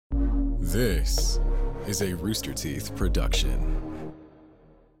This is a Rooster Teeth production.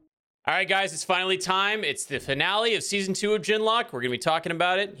 All right, guys, it's finally time. It's the finale of Season 2 of genLOCK. We're going to be talking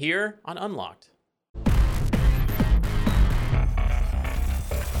about it here on Unlocked.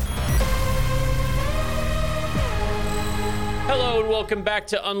 Hello and welcome back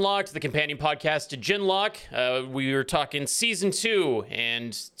to Unlocked, the companion podcast to genLOCK. We were talking Season 2,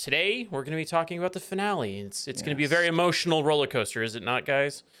 and today we're going to be talking about the finale. It's going to be a very emotional roller coaster, is it not,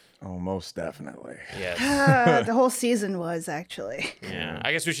 guys? Oh, most definitely. Yes. The whole season was, actually. Yeah,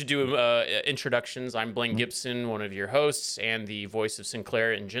 I guess we should do introductions. I'm Blaine Gibson, one of your hosts, and the voice of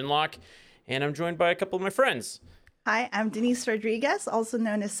Sinclair in genLOCK, and I'm joined by a couple of my friends. Hi, I'm Dennise Rodriguez, also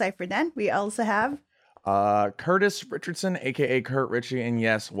known as Cypher Den. We also have Curtis Richardson, aka Curt Richie, and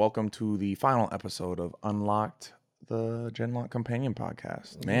yes, welcome to the final episode of Unlocked, the genLOCK companion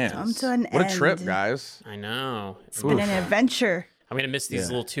podcast. Man, come to an what end. a trip, guys! I know. It's been an adventure. I'm going to miss these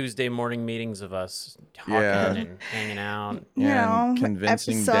little Tuesday morning meetings of us talking and hanging out. You and know,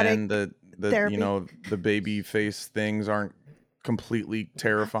 convincing Ben that therapy. the baby face things aren't completely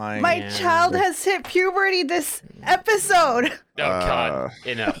terrifying. My child has hit puberty this episode. Oh, God,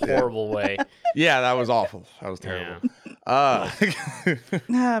 in a horrible way. Yeah, that was awful. That was terrible.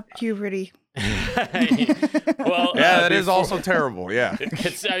 Puberty. Well, that is also terrible. Yeah,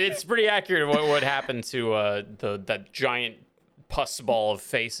 it's pretty accurate what happened to that giant pus ball of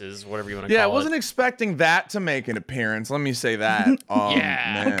faces, whatever you want to call it. Yeah, I wasn't expecting that to make an appearance. Let me say that.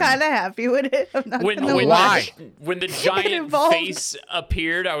 Yeah. I'm kind of happy with it. I'm not When the giant face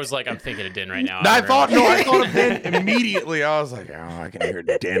appeared, I was like, I'm thinking of Den right now. I thought of Den immediately. I was like, oh, I can hear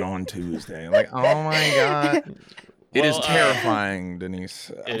Den on Tuesday. Like, oh my God. It is terrifying, Dennise.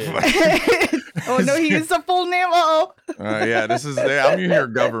 Oh, no, he used the full name. Yeah, I'm your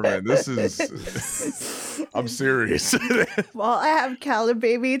government. I'm serious. Well, I have Calla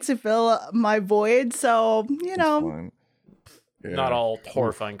Baby to fill my void, so, you know. Yeah. Not all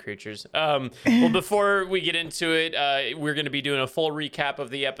horrifying creatures. Well, before we get into it, we're going to be doing a full recap of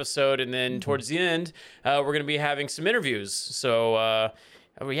the episode, and then towards the end, we're going to be having some interviews. So,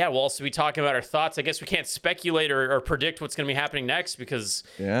 we'll also be talking about our thoughts. I guess we can't speculate or predict what's going to be happening next because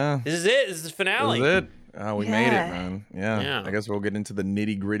this is it. This is the finale. This is it. We made it, man. Yeah. Yeah. I guess we'll get into the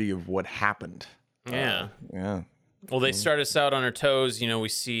nitty gritty of what happened. Yeah. Yeah. Well, they start us out on our toes. You know, we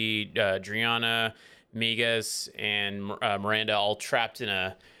see Driana, Migas, and Miranda all trapped in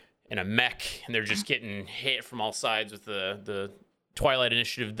a mech, and they're just getting hit from all sides with the Twilight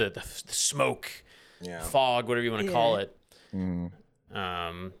Initiative, the smoke, fog, whatever you want to call it.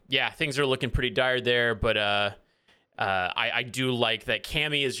 Things are looking pretty dire there, but I do like that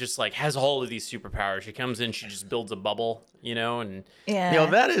Cammy is just like has all of these superpowers. She comes in, she just builds a bubble, and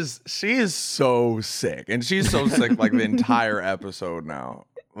she is so sick, and she's so sick like the entire episode now.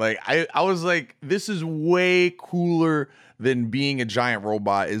 Like I was like, this is way cooler than being a giant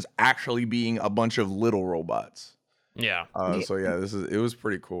robot is actually being a bunch of little robots. Yeah. It was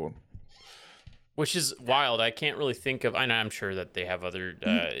pretty cool. Which is wild. I can't really think of. I'm sure that they have other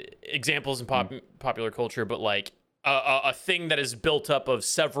examples in popular culture, but like a thing that is built up of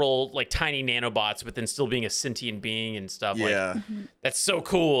several like tiny nanobots, but then still being a sentient being and stuff. Yeah, like, that's so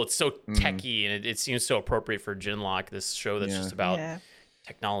cool. It's so techy, and it seems so appropriate for genLOCK. This show that's just about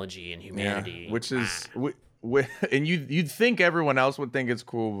technology and humanity. Yeah. Which is, and you'd think everyone else would think it's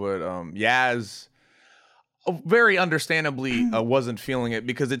cool, but Yaz very understandably wasn't feeling it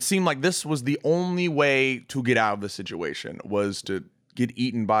because it seemed like this was the only way to get out of the situation was to get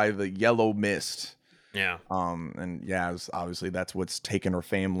eaten by the yellow mist. Yeah. And Yaz, obviously that's what's taken her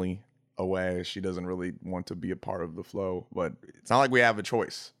family away. She doesn't really want to be a part of the flow, but it's not like we have a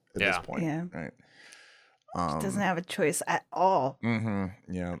choice at this point. Yeah. Right. She doesn't have a choice at all. Mm-hmm.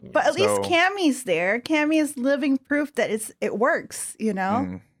 Yeah. But at least Cammy's there. Cammy is living proof that it works,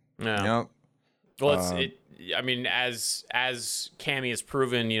 Yeah. Yep. Well, I mean, as Cammy has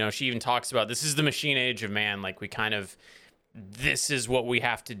proven, she even talks about this is the machine age of man. Like this is what we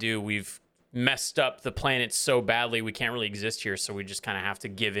have to do. We've messed up the planet so badly we can't really exist here. So we just kind of have to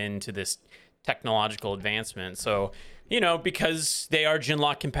give in to this technological advancement. So, because they are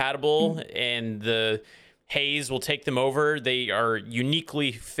genLOCK compatible and the haze will take them over, they are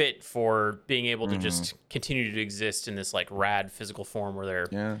uniquely fit for being able to just continue to exist in this like rad physical form where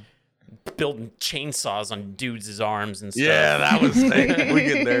they're building chainsaws on dudes' arms and stuff. Yeah, that was sick. We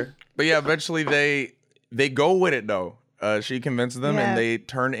get there. But yeah, eventually they go with it though. She convinces them and they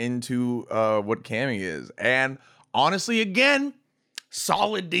turn into what Cammy is. And honestly, again,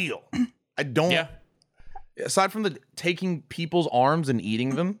 solid deal. I don't aside from the taking people's arms and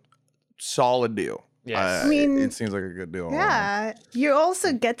eating them, solid deal. Yes. I mean, it seems like a good deal. Yeah, you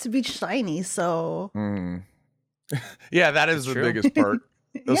also get to be shiny, so Yeah, that is the true. biggest perk.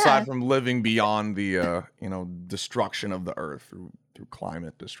 Yeah. Aside from living beyond the destruction of the earth through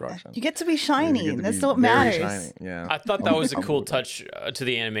climate destruction. you get to be You shiny. get to That's be what very matters. shiny, yeah. I thought that was a I'm cool with that. touch to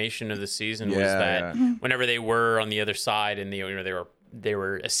the animation of the season. Was Yeah, that yeah. whenever they were on the other side and they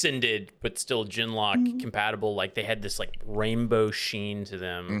were ascended but still genLOCK compatible, like they had this like rainbow sheen to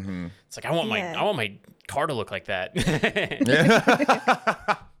them. Mm-hmm. It's like I want Yeah. my car to look like that.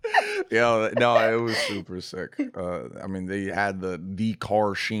 Yeah, no, it was super sick. I mean, they had the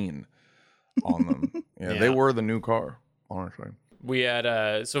car sheen on them. Yeah, they Yeah. were the new car, honestly. We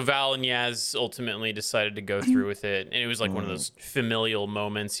had so Val and Yaz ultimately decided to go through with it, and it was like one of those familial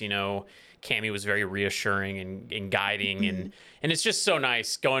moments. Cammy was very reassuring and guiding, and it's just so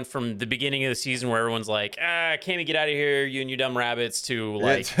nice going from the beginning of the season where everyone's like, Cammy, get out of here, you and you dumb rabbits, to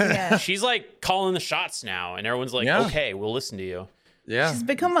like Yeah. she's like calling the shots now, and everyone's like, Yeah. okay, we'll listen to you. Yeah, She's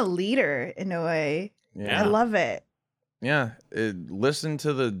become a leader in a way. yeah. I love it. Yeah, listen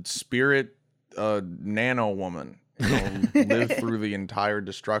to the spirit nano woman. Live through the entire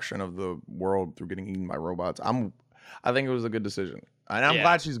destruction of the world through getting eaten by robots. I think it was a good decision, and I'm Yeah.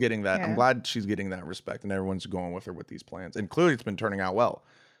 glad she's getting that. I'm Yeah. glad she's getting that respect, and everyone's going with her with these plans. And clearly, it's been turning out well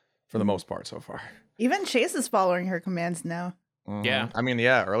for the most part so far. Even Chase is following her commands now. Yeah. I mean,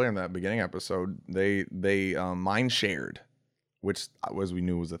 yeah. Earlier in that beginning episode, they mind shared, which as we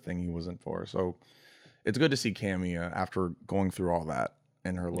knew was a thing he wasn't for. So it's good to see Cammy after going through all that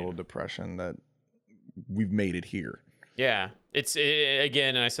and her little depression that we've made it here. Yeah,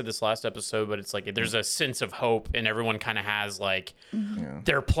 again, and I said this last episode, but it's like there's a sense of hope, and everyone kind of has like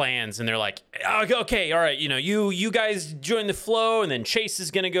their plans, and they're like, okay, all right, you guys join the flow, and then Chase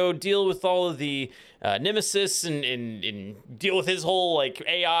is gonna go deal with all of the nemesis and deal with his whole like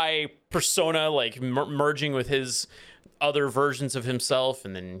AI persona, like merging with his other versions of himself,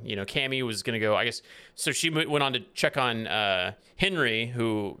 and then Cammy was gonna go, I guess. So she went on to check on Henry,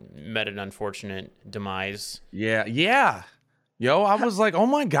 who met an unfortunate demise. Yeah. Yo, I was like, oh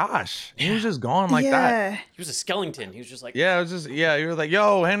my gosh, he was just gone like that. He was a skeleton. He was just like, Yeah, it was just you were like,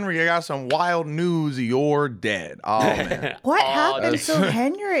 yo, Henry, I got some wild news. You're dead. Oh man. What happened to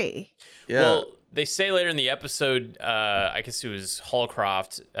Henry? Yeah. Well, they say later in the episode, I guess it was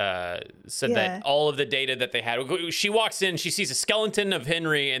Holcroft, said that all of the data that they had, she walks in, she sees a skeleton of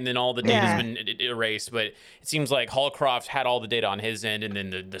Henry, and then all the data's been erased. But it seems like Holcroft had all the data on his end, and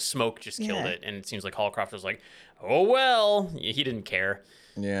then the smoke just killed it. And it seems like Holcroft was like, oh, well, he didn't care.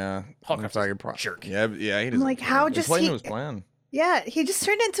 Yeah. Holcroft's Looks like a jerk. Yeah, he doesn't. like, how He's just playing he- to his plan. Yeah, he just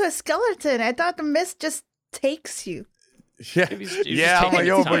turned into a skeleton. I thought the mist just takes you. Yeah, He was just I'm taking like, his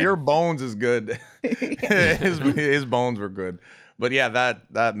yo, but time. your bones is good. his bones were good, but yeah,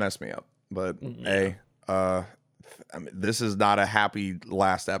 that messed me up. But hey, I mean, this is not a happy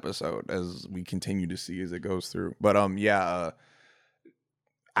last episode as we continue to see as it goes through. But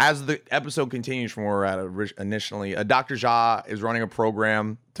as the episode continues from where we're at initially, Dr. Ja is running a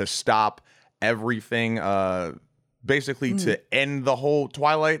program to stop everything, basically to end the whole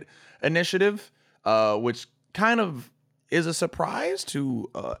Twilight initiative, which kind of is a surprise to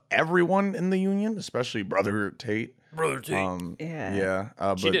everyone in the Union, especially Brother Tate. Brother Tate.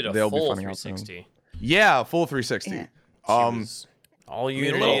 But She did a they'll be full finding out soon. 360. Yeah, full 360. Yeah. She was all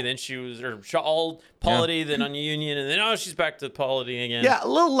Unity, little- then she was all Polity, then on Union, and then she's back to Polity again. Yeah, a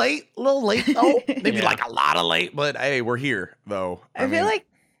little late though. Maybe like a lot of late, but hey, we're here though. I feel like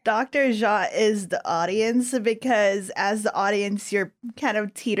Dr. Ja is the audience because as the audience, you're kind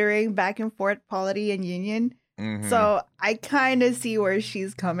of teetering back and forth, polity and union. Mhm. So I kind of see where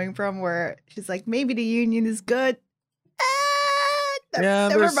she's coming from, where she's like, maybe the union is good. Yeah,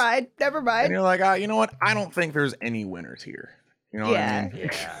 Never there's- mind. Never and mind. you're like, you know what? I don't think there's any winners here. You know what I mean?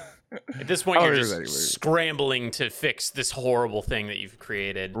 Yeah. At this point, Oh, you're there's just anyway. scrambling to fix this horrible thing that you've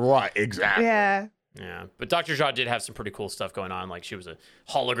created. Right, exactly. Yeah. Yeah, but Dr. Ja did have some pretty cool stuff going on. Like she was a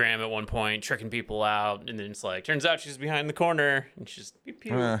hologram at one point, tricking people out, and then it's like, turns out she's behind the corner, and she's pew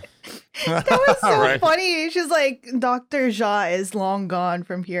pew. That was so Right. funny. She's like, Dr. Ja is long gone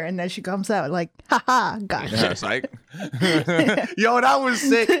from here. And then she comes out like, haha, gotcha. Yeah, it's like, yo, that was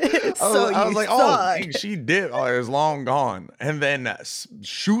sick. So I was you like, thought. dang, she did. Oh, it was long gone, and then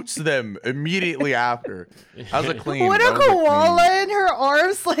shoots them immediately after. That was a clean. What a that was clean- koala in her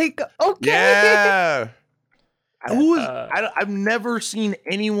arms. Like, okay. Yeah. I've never seen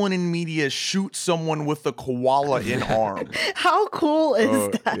anyone in media shoot someone with a koala in arm. How cool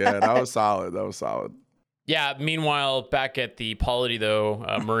is that? Yeah, that was solid. That was solid. Yeah, meanwhile, back at the Polity, though,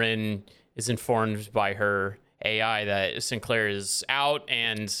 Marin is informed by her AI that Sinclair is out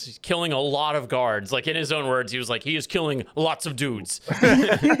and killing a lot of guards. Like in his own words, he was like, he is killing lots of dudes.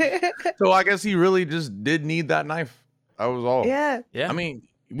 So I guess he really just did need that knife. That was all. Yeah. Yeah. I mean,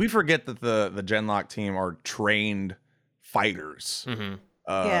 we forget that the genLOCK team are trained fighters,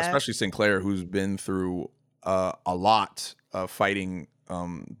 especially Sinclair, who's been through a lot of fighting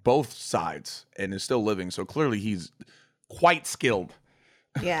both sides and is still living. So clearly he's quite skilled.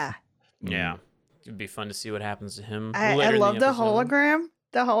 Yeah. Yeah. It'd be fun to see what happens to him. I later in love the episode. hologram.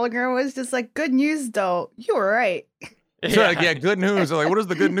 The hologram was just like, good news, though. You were right. So, yeah, good news. They're like, what is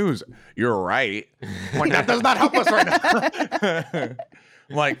the good news? You're right. I'm like, that does not help us right now.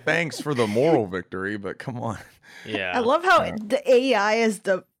 I'm like, thanks for the moral victory, but come on. Yeah. I love how the AI is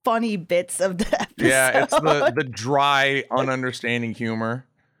the funny bits of the episode. Yeah, it's the dry, ununderstanding humor.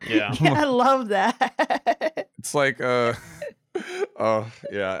 Yeah. Yeah, I love that. It's like, yeah,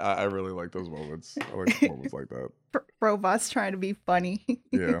 I really like those moments. I like moments like that. Robots trying to be funny.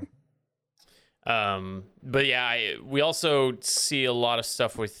 Yeah. But yeah, we also see a lot of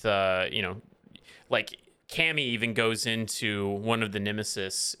stuff with, like Cammy even goes into one of the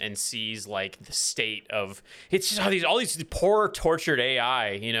nemesis and sees like the state of it's just all these poor tortured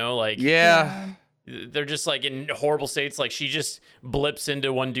AI, like they're just like in horrible states. Like she just blips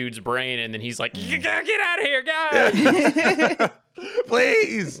into one dude's brain and then he's like, you gotta get out of here, guys.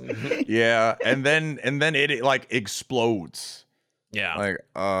 Please. Yeah, and then it like explodes. Yeah. Like,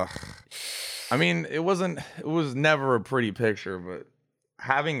 I mean, it was never a pretty picture, but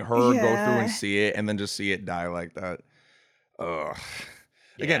having her go through and see it and then just see it die like that.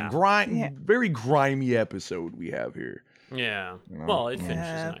 Again, very grimy episode we have here. Yeah. Well, it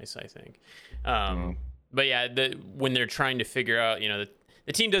finishes nice, I think. But yeah, when they're trying to figure out,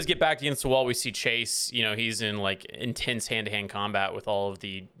 the team does get back against the wall. We see Chase, he's in like intense hand-to-hand combat with all of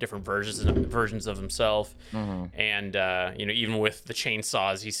the different versions of himself. And, even with the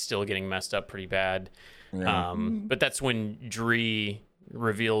chainsaws, he's still getting messed up pretty bad. Yeah. But that's when Dree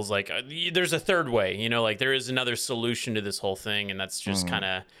reveals like there's a third way, like there is another solution to this whole thing. And that's just kind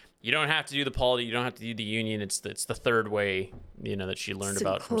of, you don't have to do the polity, you don't have to do the union. It's the third way, that she learned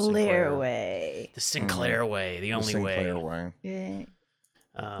about from Sinclair. Way. The Sinclair way, the only Sinclair way. Yeah.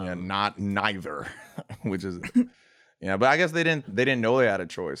 Not neither, which is but I guess they didn't know they had a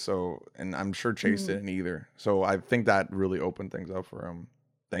choice. So, and I'm sure Chase didn't either. So I think that really opened things up for him.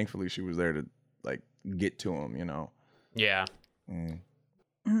 Thankfully, she was there to like get to him. Yeah.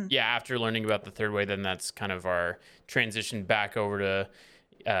 Yeah. After learning about the third way, then that's kind of our transition back over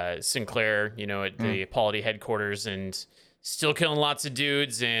to Sinclair. At the polity headquarters and still killing lots of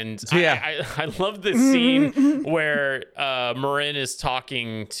dudes. And I love this scene where Marin is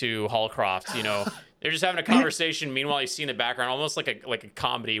talking to Hallcroft. They're just having a conversation. Meanwhile, you see in the background almost like a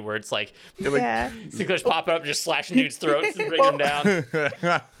comedy where it's like Sinclair's popping up, just slashing dudes' throats and bringing them down.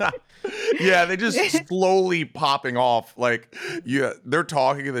 Yeah, they just slowly popping off. Like, they're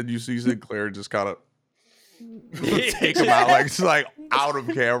talking, and then you see Sinclair just kind of take them out, like, just like out of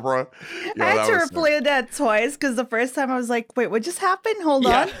camera. I had to replay that twice because the first time I was like, "Wait, what just happened? Hold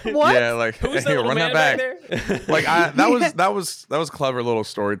on, what?" Yeah, like, who's hey, that run that back back. Like, that was clever little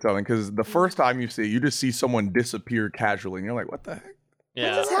storytelling because the first time you see it, you just see someone disappear casually, and you're like, "What the heck?"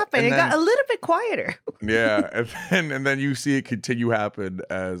 Yeah. What just happened? It got a little bit quieter. Yeah, and then you see it continue happen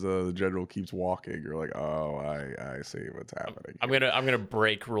as the general keeps walking. You're like, oh, I see what's happening. I'm gonna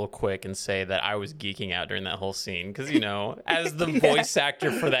break real quick and say that I was geeking out during that whole scene because as the voice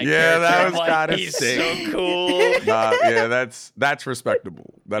actor for that character, that was I'm like, he's sick. so cool. That's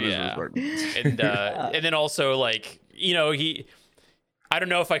respectable. That is respectable. And then also like I don't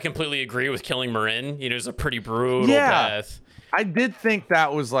know if I completely agree with killing Marin. It was a pretty brutal death. I did think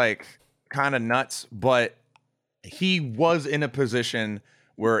that was like kind of nuts, but he was in a position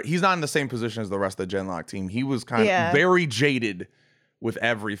where he's not in the same position as the rest of the genLOCK team. He was kind of very jaded with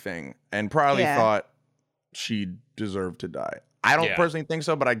everything and probably thought she deserved to die. I don't personally think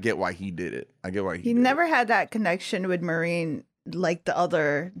so, but I get why he did it. I get why he never had that connection with Marine like the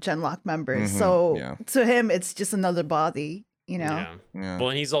other genLOCK members. So to him, it's just another body. Yeah. Well,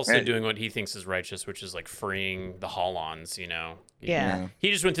 and he's also doing what he thinks is righteous, which is like freeing the Holons, Yeah.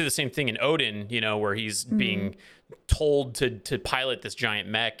 He just went through the same thing in Odin, where he's being told to pilot this giant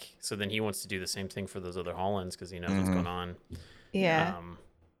mech. So then he wants to do the same thing for those other Holons because he knows what's going on. Yeah.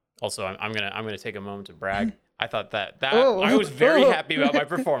 Also, I'm gonna take a moment to brag. I thought that I was very happy about my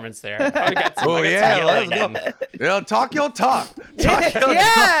performance there. Let's go. Talk your talk. Go for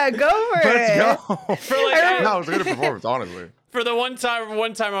it. Let's go. That was a good performance, honestly. For the one time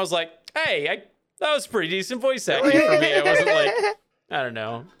I was like, hey, that was pretty decent voice acting for me. I wasn't like, I don't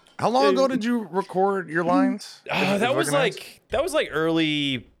know. How long ago did you record your lines? That was like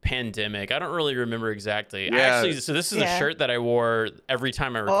early pandemic. I don't really remember exactly. Yeah. Actually, so this is a shirt that I wore every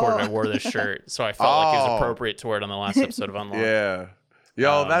time I recorded. I wore this shirt, so I felt like it was appropriate to wear it on the last episode of Unlocked. Yeah.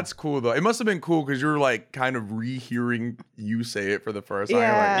 Yo, that's cool though. It must have been cool because you're like kind of rehearing you say it for the first time.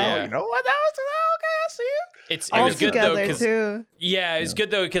 You're like, oh, you know what? That was okay. I see it. It was good though because it was good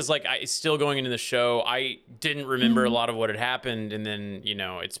though because like I still going into the show, I didn't remember a lot of what had happened, and then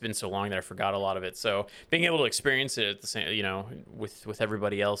it's been so long that I forgot a lot of it. So being able to experience it at the same, with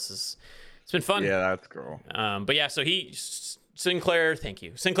everybody else it's been fun. Yeah, that's cool. But yeah, so Sinclair, thank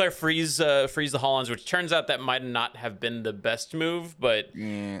you. Sinclair frees the Hollons, which turns out that might not have been the best move, but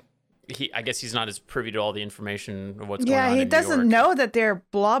I guess he's not as privy to all the information of what's going on. Yeah, he doesn't know that they're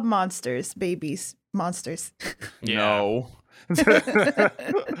blob monsters, babies. Monsters. No. He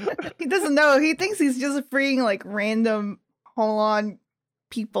doesn't know. He thinks he's just freeing like random Hollon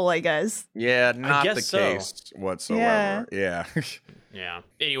people, I guess. Yeah, not the case whatsoever. Yeah. Yeah.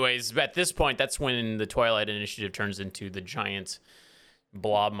 Anyways, at this point, that's when the Twilight Initiative turns into the giant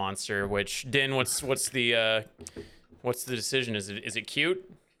blob monster. Which, Din, what's the decision? Is it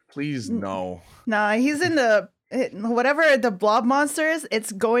cute? Please no. Nah, he's in the whatever the blob monster is.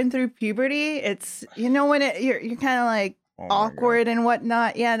 It's going through puberty. It's when you're kind of like awkward and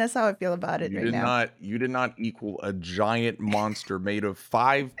whatnot. Yeah, that's how I feel about it now. You did not equal a giant monster made of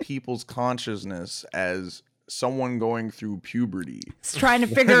 5 people's consciousness as someone going through puberty. It's trying to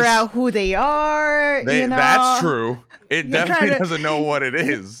figure out who they are. That's true. It definitely doesn't know what it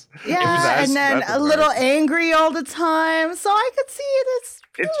is. Yeah, and then a little angry all the time. So I could see it.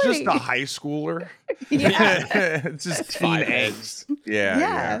 It's just a high schooler. Yeah. It's just teen eggs.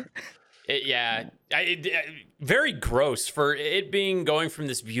 Yeah. Very gross for it being going from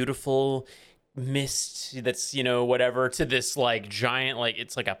this beautiful mist that's, whatever, to this like giant, like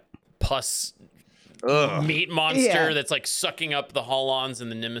it's like a pus meat monster that's like sucking up the Hollons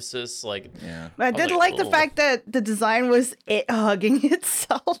and the Nemesis. Like, I did like the fact that the design was it hugging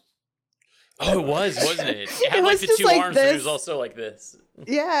itself. Oh, it was, wasn't it? It had like the 2 arms, but it was also like this.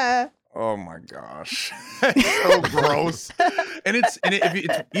 Yeah. Oh my gosh. So gross. And it's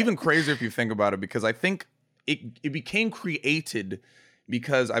even crazier if you think about it, because I think it became created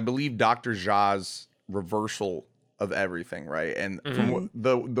because I believe Dr. Zha's reversal of everything, right? And from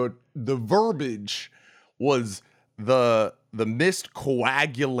the verbiage was the mist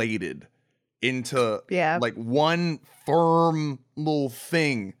coagulated into like one firm little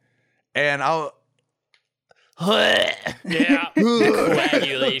thing. And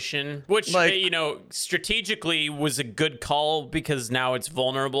coagulation, which strategically was a good call because now it's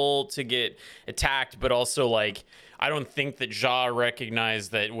vulnerable to get attacked, but also like I don't think that Zha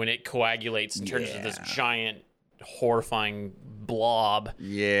recognized that when it coagulates and turns into this giant horrifying blob.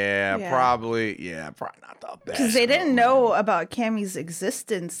 Probably not the best, because they didn't know about Cammy's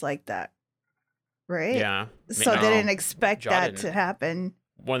existence like that, right? So they didn't expect that to happen.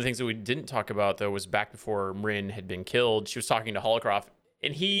 One of the things that we didn't talk about, though, was back before Rin had been killed, she was talking to Holocroft,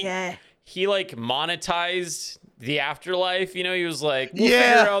 and he like monetized the afterlife. He was like, we'll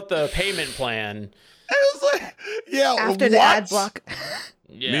figure out the payment plan. It was like, after the ad block.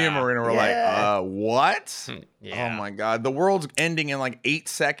 Me and Marina were like, what? Yeah. Oh my God. The world's ending in like 8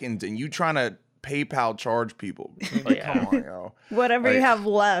 seconds, and you trying to PayPal charge people. Like, come on, yo. Whatever you have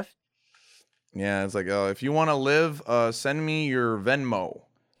left. Yeah, it's like, if you want to live, send me your Venmo.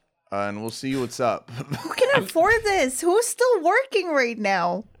 And we'll see what's up. Who can afford this? Who's still working right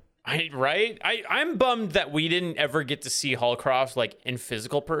now? I'm bummed that we didn't ever get to see Holcroft like in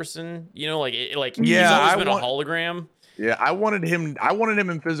physical person. He's always been a hologram. Yeah, I wanted him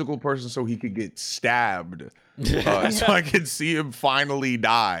in physical person so he could get stabbed. So I could see him finally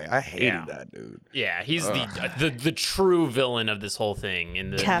die. I hated that dude. Yeah, he's the true villain of this whole thing,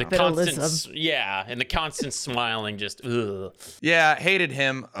 and the constant and the constant smiling. Just hated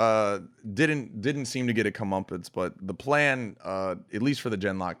him. Didn't seem to get a comeuppance, but the plan, at least for the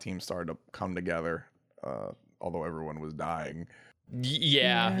genLOCK team, started to come together. Although everyone was dying.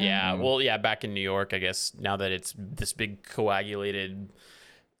 Yeah. Well, back in New York, I guess now that it's this big coagulated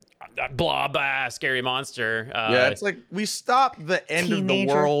blob scary monster. It's like we stopped the end of the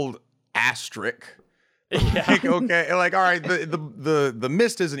world asterisk. Like, okay, like all right, the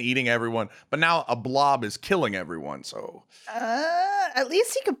mist isn't eating everyone, but now a blob is killing everyone. So at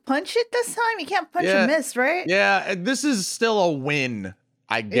least he could punch it this time. You can't punch a mist, right? Yeah, this is still a win,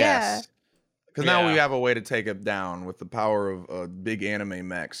 I guess. Because now we have a way to take it down with the power of big anime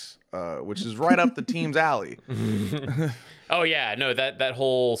mechs, which is right up the team's alley. Oh yeah, no, that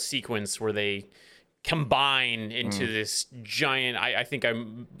whole sequence where they combine into this giant. I think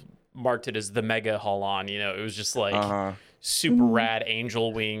I'm marked it as the Mega Holon. You know, it was just like super rad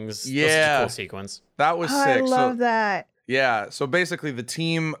angel wings. Yeah, that was such a cool sequence. That was sick. I love that. Yeah, so basically the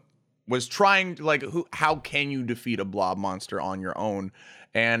team was trying to, like, how can you defeat a blob monster on your own?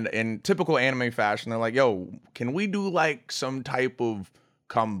 And in typical anime fashion, they're like, yo, can we do like some type of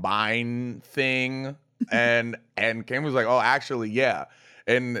combine thing? And Cam was like, oh, actually, yeah.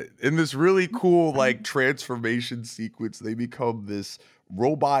 And in this really cool like transformation sequence, they become this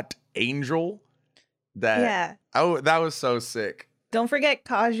robot angel that that was so sick. Don't forget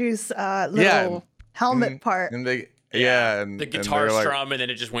Kaju's little helmet part. And they and the guitar and strum, and then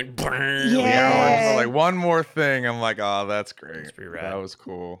it just went. Brrr, yeah, like one more thing. I'm like, oh, that's great. That's pretty rad. That was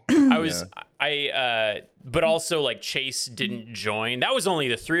cool. But also like Chase didn't join. That was only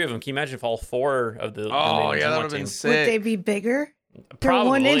the 3 of them. Can you imagine if all 4 of the? Oh yeah, that would have been sick. Would they be bigger?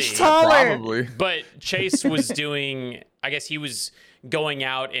 Probably. They're 1 inch taller. Probably. But Chase was doing. I guess he was going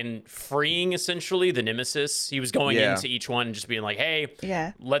out and freeing essentially the nemesis. He was going into each one and just being like, hey,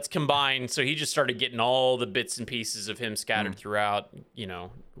 let's combine. So he just started getting all the bits and pieces of him scattered throughout, you know,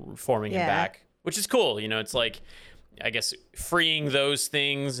 forming him back, which is cool. You know, it's like, I guess, freeing those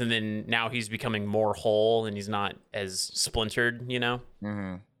things, and then now he's becoming more whole and he's not as splintered, you know?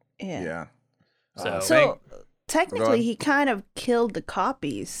 Yeah. So technically he kind of killed the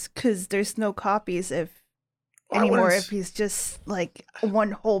copies, because there's no copies anymore if he's just like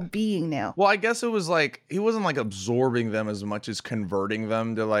one whole being now. Well, I guess it was like he wasn't like absorbing them as much as converting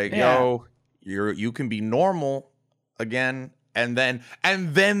them to like, yo, you can be normal again. And then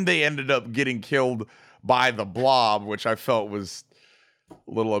they ended up getting killed by the blob, which I felt was a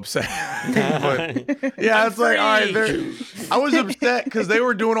little upsetting. But yeah, it's like, all right, I was upset because they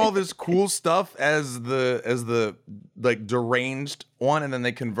were doing all this cool stuff as the like deranged one, and then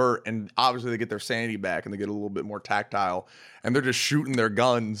they convert, and obviously they get their sanity back and they get a little bit more tactile, and they're just shooting their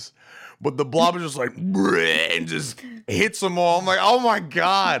guns. But the blob is just like, and just hits them all. I'm like, oh my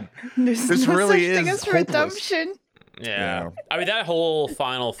god, this really is hopeless. Redemption. Yeah. I mean, that whole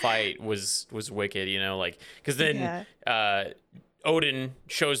final fight was wicked, you know, like, because then Odin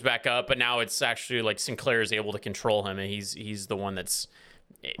shows back up, but now it's actually like Sinclair is able to control him, and he's the one that's,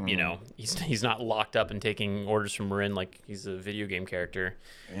 you know, he's not locked up and taking orders from Marin like he's a video game character.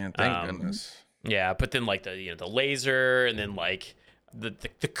 Man, thank goodness. Yeah, but then like the laser, and then like the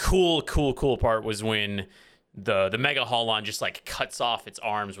cool part was when the Mega Holon just like cuts off its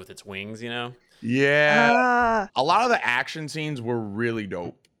arms with its wings, you know? Yeah. A lot of the action scenes were really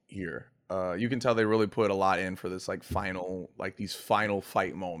dope here. You can tell they really put a lot in for this like these final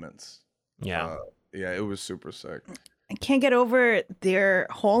fight moments. Yeah. Yeah, it was super sick. I can't get over their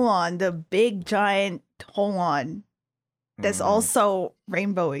Holon, the big giant Holon that's also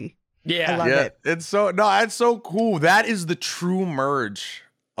rainbowy. Yeah. I love it. It's so cool. That is the true merge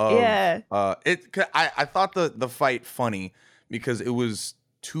of I thought the fight funny because it was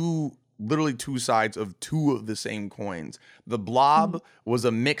literally two sides of two of the same coins. The blob was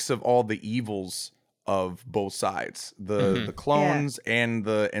a mix of all the evils of both sides. The clones and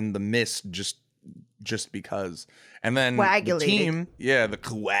the mist just because. And then the team, the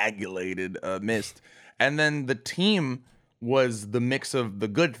coagulated mist. And then the team was the mix of the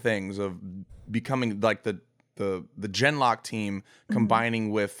good things of becoming like the genLOCK team combining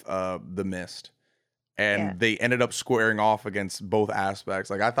with the mist. And they ended up squaring off against both aspects.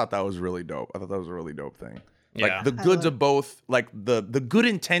 Like, I thought that was really dope. I thought that was a really dope thing. Like, the goods of both, like, the good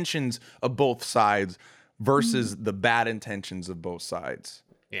intentions of both sides versus the bad intentions of both sides.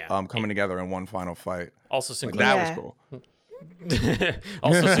 Yeah. Coming together in one final fight. Also, Sinclair. That was cool.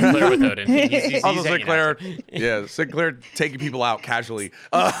 Also, Sinclair with Odin. He's also, Sinclair. Yeah, Sinclair taking people out casually.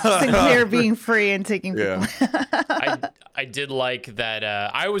 Sinclair being free and taking people. I did like that.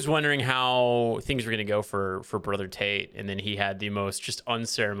 I was wondering how things were going to go for Brother Tate, and then he had the most just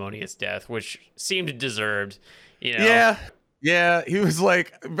unceremonious death, which seemed deserved. You know. Yeah, he was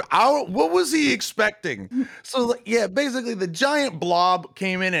like, what was he expecting? So, yeah, basically the giant blob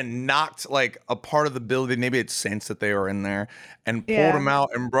came in and knocked like a part of the building. Maybe it sensed that they were in there and pulled him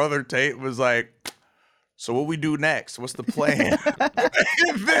out. And Brother Tate was like, so what we do next? What's the plan?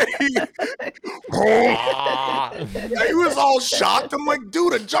 And then he was all shocked. I'm like,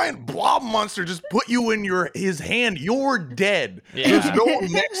 dude, a giant blob monster just put you in his hand. You're dead. Yeah. There's no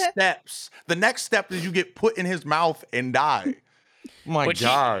next steps. The next step is you get put in his mouth and die. My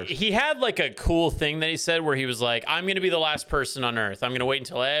gosh. He had like a cool thing that he said where he was like, I'm going to be the last person on Earth. I'm going to wait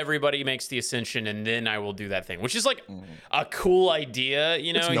until everybody makes the ascension, and then I will do that thing, which is like a cool idea.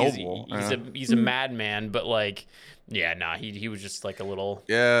 You know, it's noble. He's a madman, but like, he was just like a little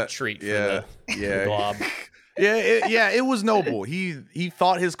treat for the blob. It was noble. He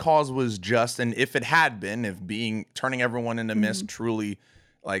thought his cause was just, and if it had been, if turning everyone into mist truly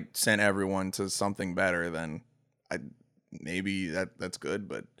like sent everyone to something better, then maybe that's good,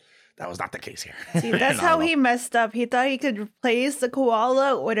 but that was not the case here. See, that's how he messed up. He thought he could replace the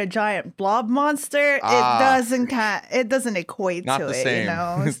koala with a giant blob monster. It doesn't equate Not to the it. same. You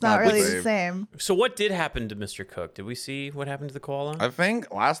know, it's not really the same. So what did happen to Mr. Cook? Did we see what happened to the koala? I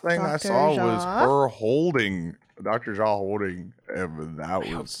think last thing I Dr. saw was Jacques? her holding Dr. Jaw holding, and that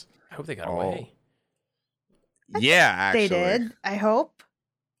was. I hope they got away. Yeah, actually, They did. I hope.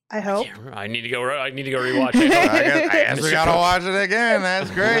 I need to go rewatch it. I guess we gotta watch it again. That's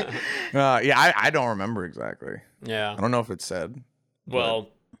great. I don't remember exactly. Yeah. I don't know if it said. Well,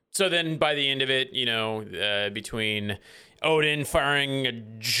 so then by the end of it, between Odin firing a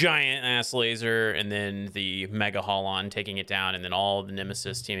giant ass laser and then the Mega Holon taking it down and then all the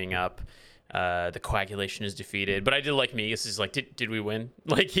Nemesis teaming up, the coagulation is defeated. But I did like Megas is like, did we win?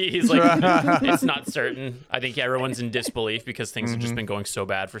 Like he's like, it's not certain. I think everyone's in disbelief because things have just been going so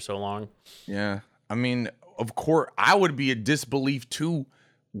bad for so long. Yeah. I mean, of course, I would be in disbelief too.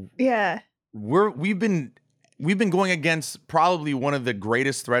 Yeah. We've been going against probably one of the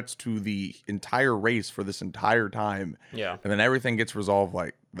greatest threats to the entire race for this entire time. Yeah. And then everything gets resolved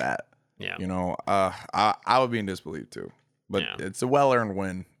like that. Yeah. I would be in disbelief too. But it's a well-earned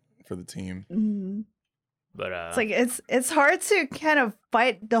win for the team. Mm-hmm. But it's like it's hard to kind of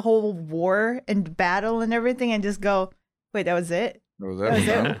fight the whole war and battle and everything and just go, wait, that was it? That was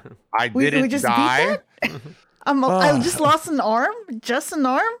it? I We didn't just die. beat that? I just lost an arm? Just an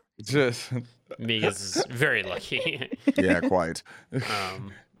arm? Just Megas is very lucky. yeah, quite.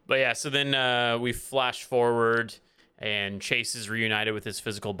 But yeah, so then we flash forward and Chase is reunited with his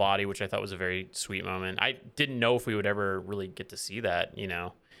physical body, which I thought was a very sweet moment. I didn't know if we would ever really get to see that,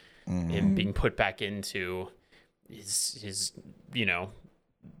 him being put back into his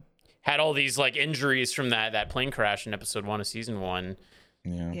had all these like injuries from that plane crash in episode 1 of season 1.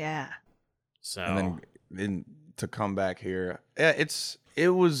 Yeah. So and then to come back here, it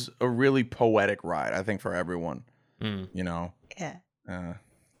was a really poetic ride, I think, for everyone. Yeah.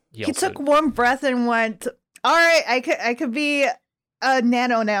 he He took one breath and went, all right, I could be a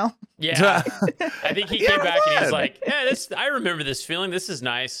nano now. Yeah. I think he came back and he was like, yeah, I remember this feeling. This is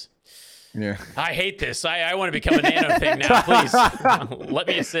nice. Yeah. I hate this. I want to become a nano thing now. Please let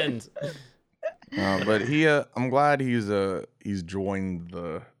me ascend. But I'm glad he's joined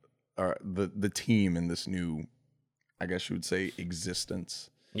the team in this new, I guess you would say, existence.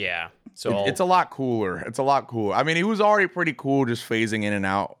 Yeah. So it's a lot cooler. It's a lot cooler. I mean, he was already pretty cool just phasing in and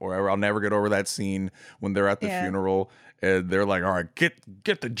out. Or I'll never get over that scene when they're at the funeral and they're like, all right, get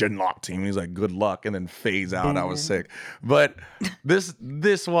the genLOCK team. And he's like, good luck, and then phase out. I was sick. But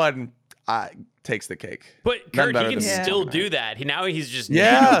this one takes the cake. But Curt, he can still do that. He's just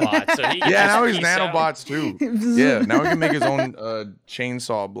Yeah. nanobot. So he can now just he's peace out. nanobots too. Yeah, now he can make his own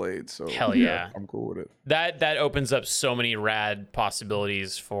chainsaw blade. So Hell yeah. I'm cool with it. That opens up so many rad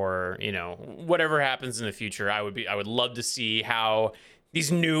possibilities for, whatever happens in the future. I would love to see how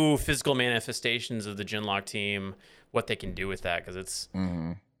these new physical manifestations of the genLOCK team, what they can do with that, because it's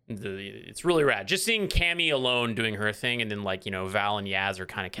it's really rad. Just seeing Cammy alone doing her thing, and then Val and Yaz are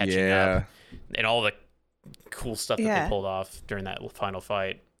kind of catching up, and all the cool stuff that they pulled off during that final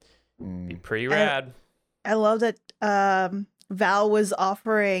fight. Be pretty rad. I love that Val was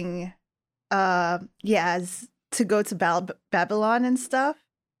offering Yaz to go to Babylon and stuff,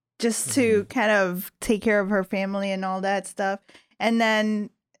 just to kind of take care of her family and all that stuff. And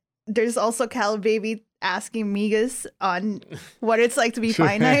then there's also Calibaby asking Megas on what it's like to be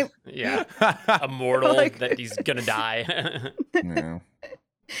finite. Yeah. Immortal, that he's gonna die. Yeah.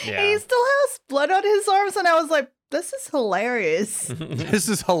 Yeah. He still has blood on his arms, and I was like, this is hilarious. This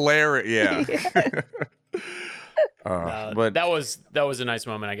is hilarious. Yeah. But that was a nice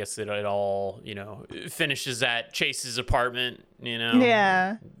moment. I guess it all finishes at Chase's apartment.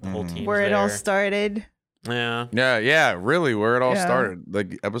 Yeah. The whole team's Where it all there. started. Yeah. Yeah, really, where it all started.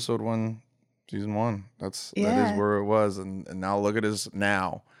 Like episode 1, season 1. That is where it was, and now look at us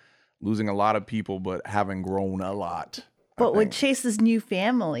now, losing a lot of people, but having grown a lot. But with Chase's new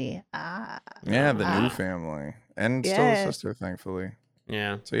family. Yeah, the new family, and still a sister, thankfully.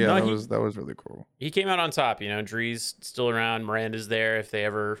 Yeah. So yeah, that was really cool. He came out on top. Dree's still around. Miranda's there if they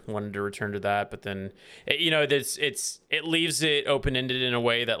ever wanted to return to that. But then, it leaves it open ended in a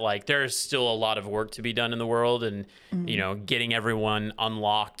way that there's still a lot of work to be done in the world, and getting everyone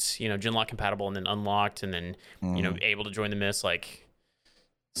unlocked. genLOCK compatible, and then unlocked, and then able to join the Mist.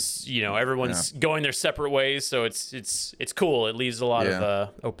 Everyone's going their separate ways. So it's cool. It leaves a lot of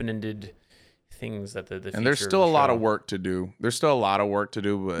open ended things that the and there's still a lot of work to do.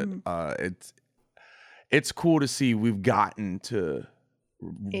 Mm. But it's cool to see we've gotten to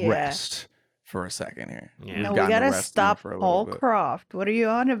rest for a second here. Yeah. No, we gotten to gotta rest stop for a little bit. Holcroft. What are you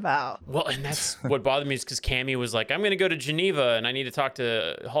on about? Well, and that's what bothered me is because Cammy was like, I'm going to go to Geneva and I need to talk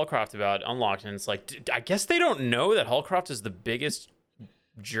to Holcroft about Unlocked. And it's like, I guess they don't know that Holcroft is the biggest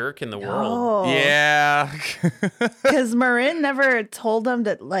jerk in the world. Yeah. Because Marin never told them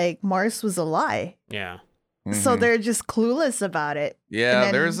that like Mars was a lie, Yeah. so they're just clueless about it. Yeah,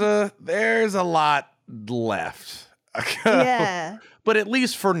 And then- there's a lot left. Yeah. But at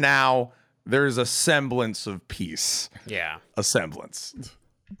least for now, there's a semblance of peace. Yeah. A semblance.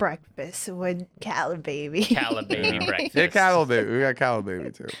 Breakfast with Cala Baby. Cala Baby breakfast. Yeah, Cala Baby. We got Cala Baby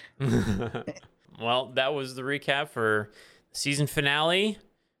too. Well, that was the recap for season finale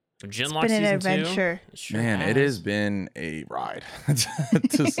of genLOCK Been an season 2. adventure. It sure Man, it has been a ride,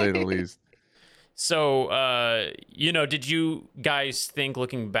 to say the least. So, did you guys think,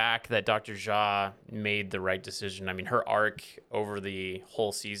 looking back, that Dr. Jha made the right decision? I mean, her arc over the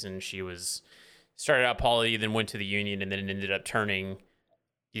whole season, she started out poly, then went to the Union, and then ended up turning.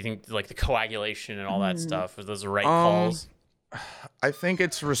 Do you think, like, the coagulation and all that stuff, was those the right calls? I think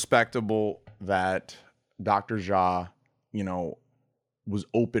it's respectable that Dr. Jha, was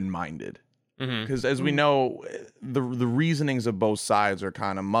open-minded. Because as we know, the reasonings of both sides are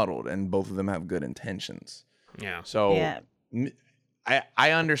kind of muddled, and both of them have good intentions. Yeah. So Yeah.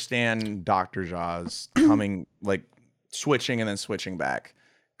 I understand Dr. Jha's coming, like switching and then switching back.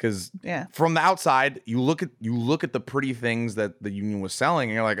 Because from the outside, you look at the pretty things that the Union was selling,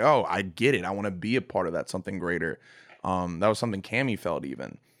 and you're like, oh, I get it. I want to be a part of that, something greater. That was something Cammy felt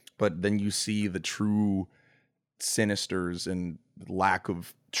even. But then you see the true sinisters and lack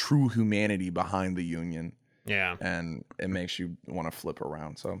of true humanity behind the Union. Yeah. And it makes you want to flip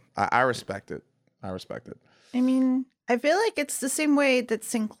around. So I respect it. I mean, I feel like it's the same way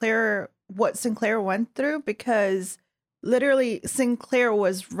that what Sinclair went through, because literally Sinclair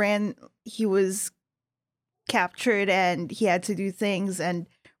he was captured and he had to do things, and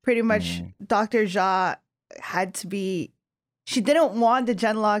pretty much Dr. Jha she didn't want the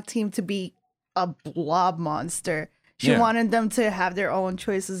genLOCK team to be a blob monster. She wanted them to have their own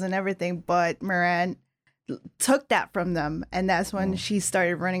choices and everything, but Moran took that from them, and that's when she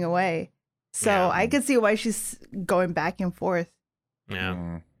started running away. So I could see why she's going back and forth.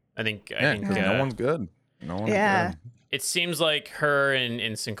 Yeah. I think because no one's good. No one's good. It seems like her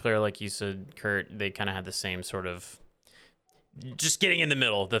and Sinclair, like you said, Curt, they kind of had the same sort of just getting in the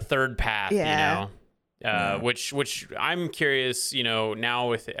middle, the third path, which I'm curious, now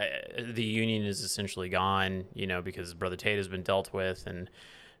with the Union is essentially gone, because Brother Tate has been dealt with. And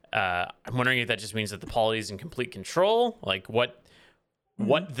I'm wondering if that just means that the polity is in complete control, like what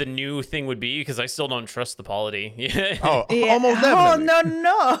the new thing would be, because I still don't trust the polity. Almost definitely. Oh,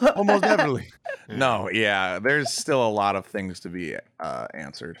 no. Almost definitely. No, yeah, there's still a lot of things to be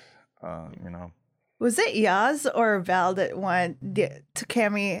answered, Was it Yaz or Val that went to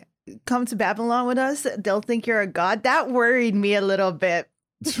Cammy, come to Babylon with us? They'll think you're a god. That worried me a little bit.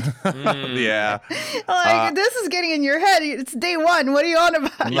 Yeah. Like, this is getting in your head. It's day one. What are you on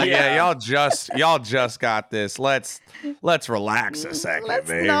about? Like, y'all just got this. Let's relax a second, Let's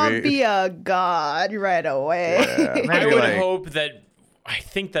baby. not be a god right away. Yeah, I would hope that, I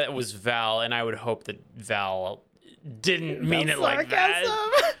think that was Val, and I would hope that Val didn't mean it like that.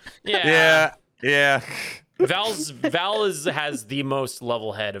 Yeah. Val has the most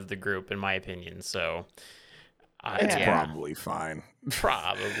level head of the group, in my opinion. So it's probably fine.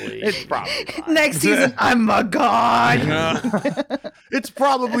 Probably. It's probably fine. Next season, I'm a god. It's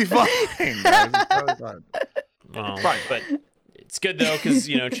probably fine. Guys. It's probably fine. Well, but it's good though, because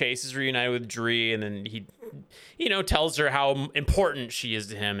Chase is reunited with Dree, and then he tells her how important she is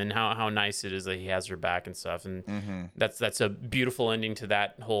to him, and how nice it is that he has her back and stuff. And that's a beautiful ending to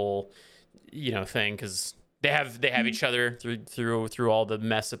that whole thing, because they have each other through all the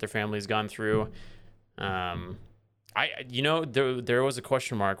mess that their family's gone through. There was a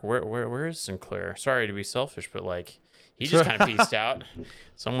question mark. Where is Sinclair? Sorry to be selfish, but like he just kind of pieced out.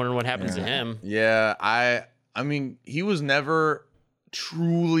 So I'm wondering what happens to him. Yeah, I mean, he was never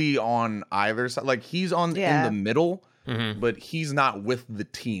truly on either side. Like he's in the middle, but he's not with the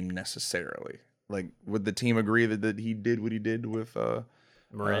team necessarily. Like, would the team agree that he did what he did with the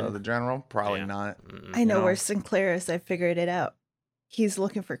general? Probably not. I know where Sinclair is. I figured it out. He's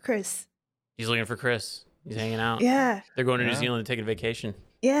looking for Chris. He's looking for Chris. He's hanging out. Yeah. They're going to New Zealand to take a vacation.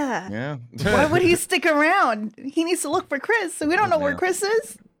 Yeah. Why would he stick around? He needs to look for Chris. So we don't know where Chris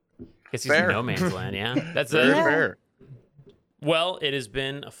is. Guess he's in no man's land, yeah. That's very fair. Well, it has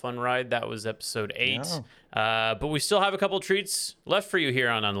been a fun ride. That was episode 8. Yeah. But we still have a couple treats left for you here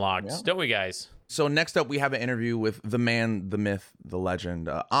on Unlocked, don't we, guys? So next up, we have an interview with the man, the myth, the legend,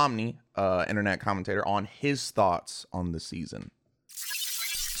 Omni, internet commentator, on his thoughts on the season.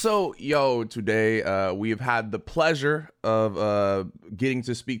 So, today we have had the pleasure of getting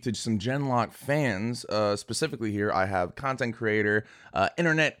to speak to some genLOCK fans. Specifically here, I have content creator,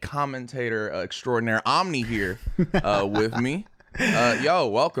 internet commentator extraordinaire Omni here with me.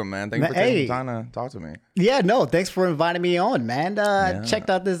 Welcome, man. Thank you for taking the time to talk to me. Yeah, no, thanks for inviting me on, man. I checked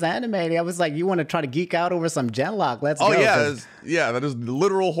out this anime. I was like, you want to try to geek out over some genLOCK? Let's go. That is the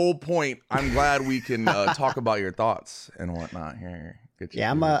literal whole point. I'm glad we can talk about your thoughts and whatnot here.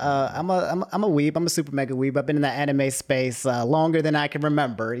 Yeah, I'm a weeb. I'm a super mega weeb. I've been in the anime space longer than I can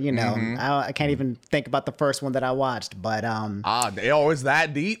remember. I can't even think about the first one that I watched. But it's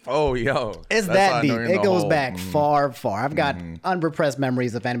that deep. It's that deep. It goes back far. I've got unrepressed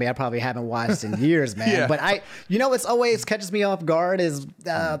memories of anime I probably haven't watched in years, man. But it's always catches me off guard is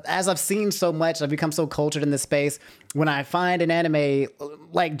as I've seen so much, I've become so cultured in this space. When I find an anime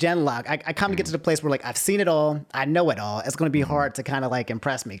like genLOCK, I kind of get to the place where like I've seen it all, I know it all. It's going to be hard to kind of like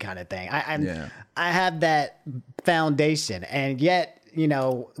impress me, kind of thing. I have that foundation, and yet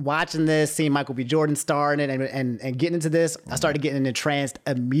watching this, seeing Michael B. Jordan starring it, and getting into this, I started getting entranced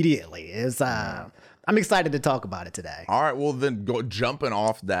immediately. I'm excited to talk about it today. All right, well then jumping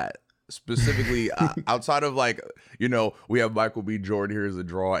off that. Specifically, outside of we have Michael B. Jordan here as a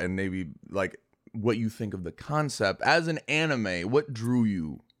draw, and maybe like what you think of the concept as an anime. What drew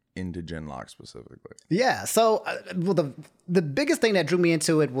you into genLOCK specifically? Yeah, so the biggest thing that drew me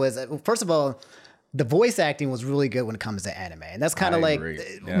into it was, first of all, the voice acting was really good when it comes to anime. And that's kind of like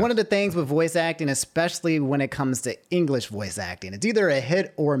one of the things with voice acting, especially when it comes to English voice acting. It's either a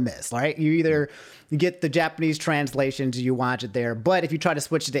hit or a miss, right? You get the Japanese translations, you watch it there. But if you try to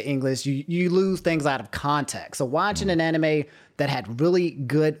switch it to English, you lose things out of context. So watching an anime that had really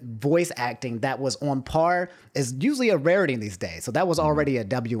good voice acting that was on par is usually a rarity these days. So that was already a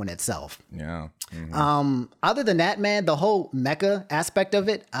W in itself. Yeah. Other than that, man, the whole mecha aspect of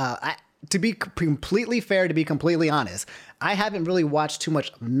it, to be completely fair, to be completely honest, I haven't really watched too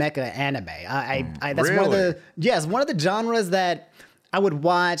much mecha anime. That's really? It's one of the genres that I would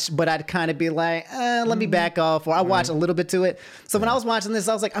watch, but I'd kind of be like, let me back off, or I watch a little bit to it. So when I was watching this,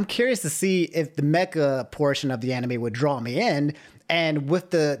 I was like, I'm curious to see if the mecha portion of the anime would draw me in. And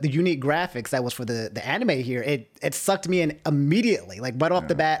with the unique graphics that was for the anime here, it sucked me in immediately, like right off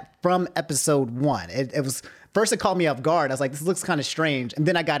the bat from episode 1. It was first, it caught me off guard. I was like, this looks kind of strange. And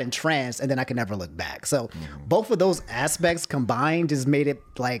then I got entranced, and then I could never look back. So both of those aspects combined just made it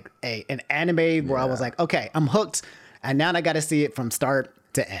like an anime where I was like, okay, I'm hooked. And now I got to see it from start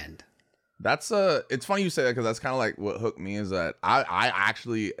to end. That's it's funny you say that, because that's kind of like what hooked me, is that I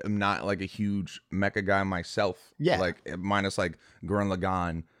actually am not like a huge mecha guy myself. Yeah. Like minus like Gurren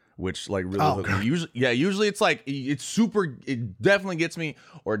Lagann, which like really hooked me. Usually it's like it definitely gets me,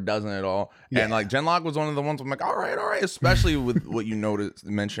 or it doesn't at all. Yeah. And like genLOCK was one of the ones I'm like, all right, especially with what you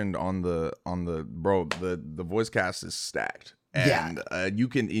mentioned on the voice cast is stacked. And you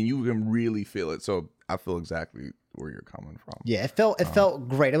can really feel it. So I feel exactly where you're coming from. Yeah, it felt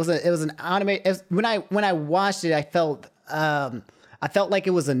great. It was an anime. When I watched it, I felt like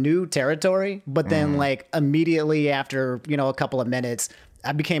it was a new territory. But then like immediately after a couple of minutes,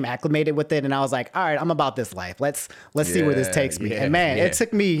 I became acclimated with it, and I was like, all right, I'm about this life. Let's see where this takes me. And man, it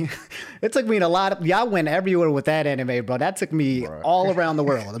took me in a lot of, y'all went everywhere with that anime, bro. That took me all around the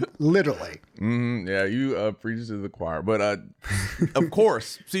world, literally. Yeah, you preached to the choir. But of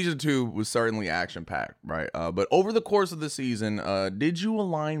course, season 2 was certainly action packed, right? But over the course of the season, did you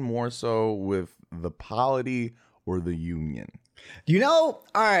align more so with the polity or the union? All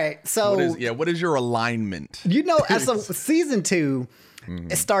right. So what is your alignment? As season 2.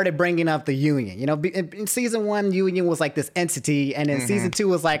 It started bringing up the union. In season 1, union was like this entity, and then season 2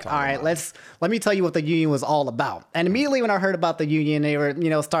 was like, all right, let me tell you what the union was all about. And immediately when I heard about the union, they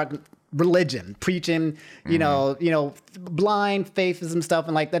were start religion, preaching, blind faithism stuff,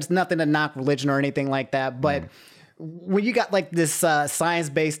 and like that's nothing to knock religion or anything like that, but. When you got like this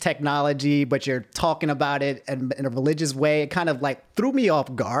science-based technology, but you're talking about it in a religious way, it kind of like threw me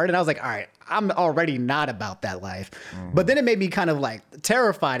off guard. And I was like, all right, I'm already not about that life. But then it made me kind of like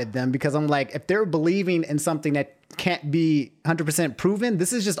terrified of them, because I'm like, if they're believing in something that can't be 100% proven,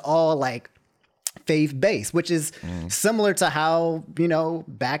 this is just all like faith-based, which is similar to how,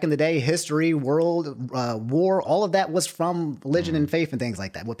 back in the day, history, world, war, all of that was from religion and faith and things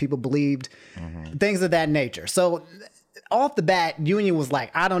like that, what people believed, things of that nature. So off the bat, Union was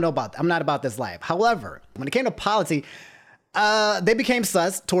like, I'm not about this life. However, when it came to politics, They became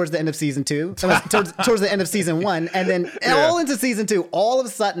sus towards the end of season 2, towards the end of season 1, and then all into season 2. All of a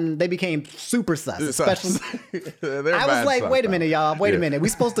sudden, they became super sus. Especially, I was like, wait a minute, y'all. Wait a minute. We're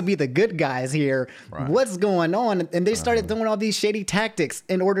supposed to be the good guys here. Right. What's going on? And they started doing all these shady tactics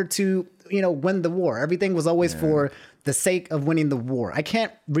in order to, win the war. Everything was always for the sake of winning the war. I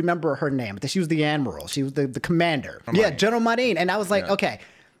can't remember her name, but she was the admiral. She was the commander. Yeah, General Marin. And I was like, okay.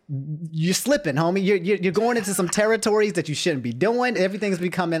 You're slipping, homie. You're going into some territories that you shouldn't be doing. Everything's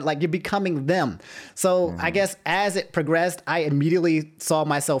becoming like you're becoming them. So I guess as it progressed, I immediately saw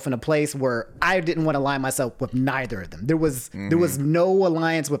myself in a place where I didn't want to align myself with neither of them. There was no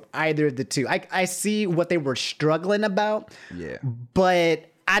alliance with either of the two. I see what they were struggling about, but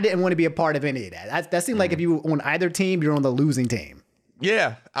I didn't want to be a part of any of that. That seemed like if you were on either team, you're on the losing team.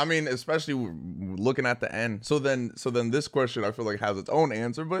 Yeah, I mean, especially looking at the end. So then this question I feel like has its own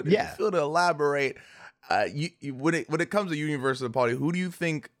answer, but if you feel to elaborate, when it comes to universe of the party, who do you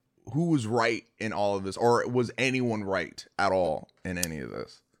think who was right in all of this, or was anyone right at all in any of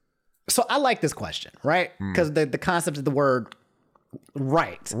this? So I like this question, right? Because the concept of the word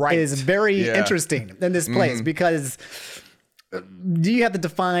right. is very interesting in this place because. Do you have to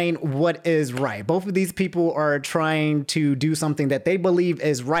define what is right? Both of these people are trying to do something that they believe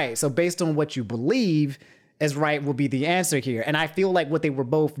is right. So based on what you believe is right will be the answer here. And I feel like what they were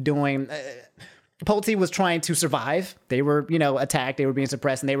both doing, Pulte was trying to survive. They were, attacked. They were being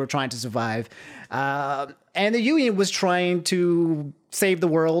suppressed and they were trying to survive. And the Union was trying to save the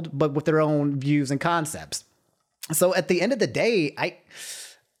world, but with their own views and concepts. So at the end of the day,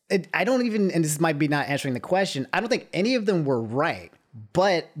 I don't even, and this might be not answering the question, I don't think any of them were right,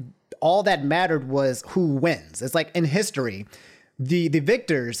 but all that mattered was who wins. It's like in history, the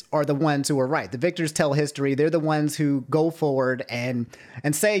victors are the ones who are right. The victors tell history. They're the ones who go forward and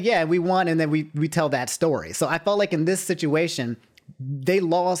say, yeah, we won, and then we tell that story. So I felt like in this situation, they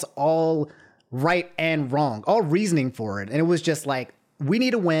lost all right and wrong, all reasoning for it. And it was just like, we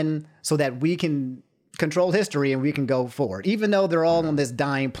need to win so that we can control history and we can go forward, even though they're all on this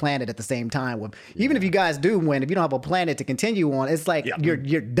dying planet at the same time. Even if you guys do win, if you don't have a planet to continue on, it's like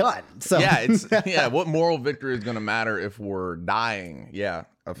you're done. So what moral victory is going to matter if we're dying? Yeah,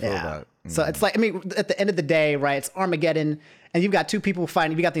 I feel that. So it's like, I mean, at the end of the day, right, it's Armageddon, and you've got two people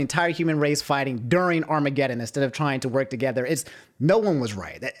fighting. You got the entire human race fighting during Armageddon instead of trying to work together. No one was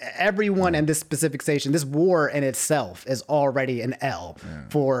right. Everyone in this specific station, this war in itself is already an L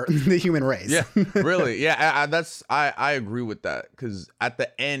for the human race. Yeah, really. Yeah, I agree with that, because at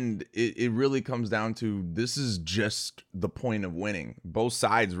the end, it really comes down to this is just the point of winning. Both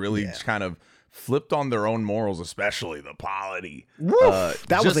sides really kind of flipped on their own morals, especially the polity.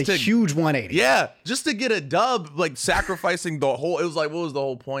 That was a huge 180. Yeah, just to get a dub, like sacrificing the whole. It was like, what was the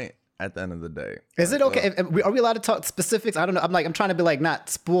whole point at the end of the day? Is it okay? Are we allowed to talk specifics? I don't know. I'm trying to be like not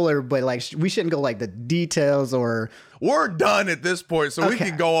spoiler, but like we shouldn't go like the details or. We're done at this point, so we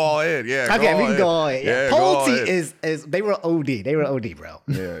can go all in. Yeah. Okay, we can go all in. Yeah. Pulte is they were OD. They were OD, bro.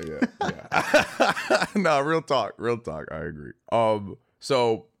 Yeah. No, real talk. I agree.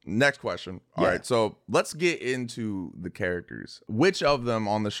 So. Next question. All right, so let's get into the characters. Which of them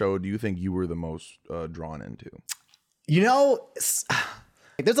on the show do you think you were the most drawn into? There's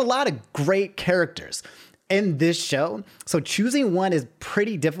a lot of great characters in this show, so choosing one is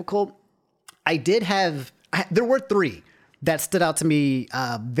pretty difficult. There were three that stood out to me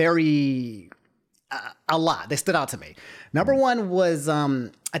a lot. They stood out to me. Number one was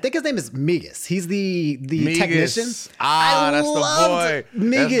I think his name is Migas. He's the technician. That's the boy.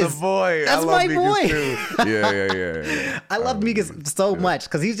 Migas. That's the boy. That's my boy. Too. Yeah. I love Migas so much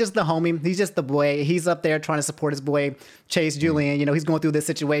because he's just the homie. He's just the boy. He's up there trying to support his boy Chase Julian. He's going through this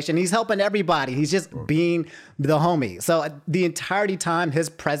situation. He's helping everybody. He's just being the homie. So the entirety time, his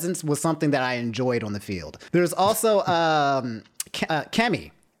presence was something that I enjoyed on the field. There's also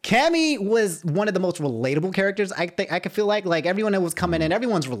Cammy. Cammy was one of the most relatable characters. I could feel like everyone that was coming in,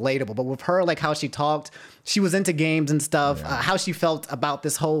 everyone's relatable. But with her, like how she talked, she was into games and stuff. How she felt about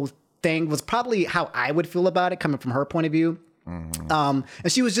this whole thing was probably how I would feel about it, coming from her point of view. And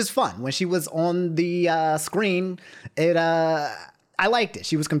she was just fun when she was on the screen. I liked it.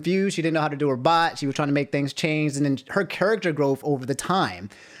 She was confused. She didn't know how to do her bot. She was trying to make things change, and then her character growth over the time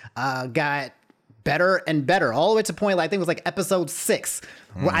got better and better, all the way to the point, like, I think it was like episode 6,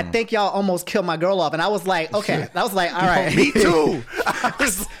 where I think y'all almost killed my girl off. And I was like, okay. I was like, all right. Me too.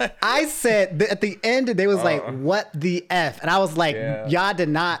 I said at the end, they was like, what the F? And I was like, y'all did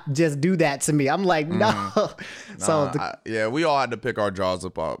not just do that to me. I'm like, no. So we all had to pick our jaws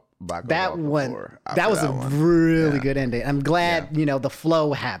up back. That one, that was a really good ending. I'm glad, you know, the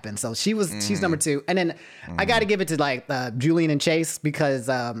flow happened. So she's number 2. And then I got to give it to like Julian and Chase, because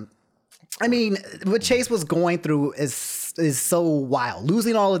I mean, what Chase was going through is so wild.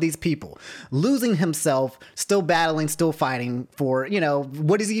 Losing all of these people, losing himself, still battling, still fighting for, you know,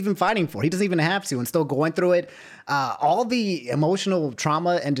 what is he even fighting for? He doesn't even have to, and still going through it. All the emotional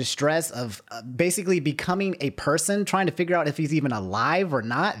trauma and distress of basically becoming a person, trying to figure out if he's even alive or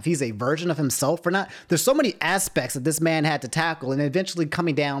not, if he's a version of himself or not. There's so many aspects that this man had to tackle, and eventually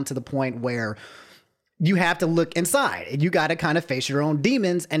coming down to the point where you have to look inside and you got to kind of face your own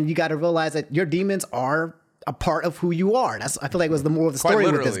demons, and you got to realize that your demons are a part of who you are. I feel like was the moral of the story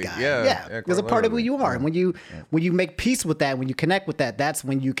with this guy. Yeah, there's a part of who you are. And when you make peace with that, when you connect with that, that's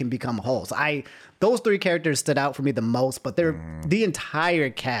when you can become whole. So those 3 characters stood out for me the most, but the entire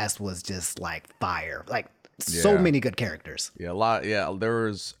cast was just like fire. Like so many good characters. There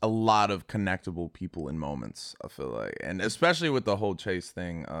was a lot of connectable people in moments, I feel like. And especially with the whole Chase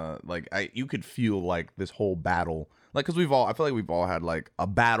thing, you could feel like this whole battle, like, because I feel like we've all had like a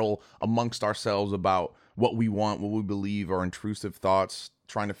battle amongst ourselves about what we want, what we believe are intrusive thoughts,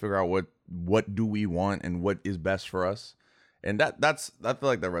 trying to figure out what do we want and what is best for us. And I feel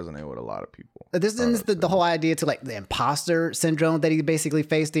like that resonated with a lot of people. This is the whole idea to like the imposter syndrome that he basically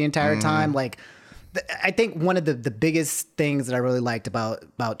faced the entire time. Like, I think one of the biggest things that I really liked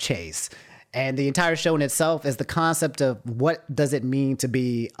about Chase and the entire show in itself is the concept of what does it mean to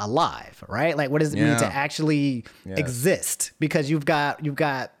be alive, right? Like, what does it mean to actually exist? Because you've got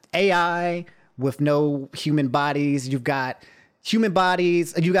AI with no human bodies. You've got human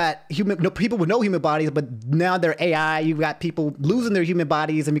bodies. You got people with no human bodies, but now they're AI. You've got people losing their human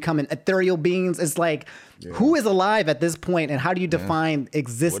bodies and becoming ethereal beings. It's like, who is alive at this point, and how do you define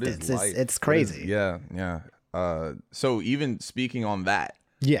existence? It's crazy. So even speaking on that,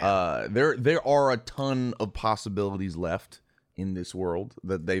 there are a ton of possibilities left in this world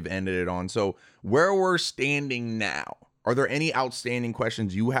that they've ended it on. So where we're standing now, are there any outstanding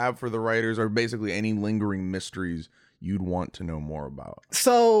questions you have for the writers, or basically any lingering mysteries you'd want to know more about?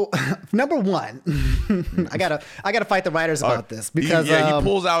 So, number 1, I gotta fight the writers about this, because he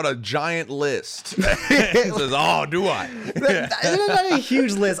pulls out a giant list. He says, "Oh, do I?" It's not a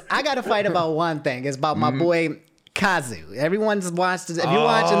huge list. I gotta fight about one thing. It's about my boy Kazu. Everyone's watched this. If you're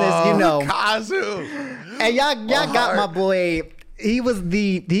watching this, you know Kazu. And y'all got my boy. He was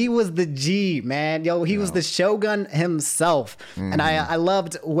the G, man. He was the Shogun himself. And I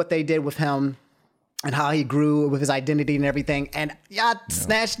loved what they did with him and how he grew with his identity and everything. And y'all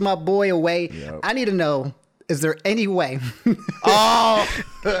snatched my boy away. I need to know, is there any way? Can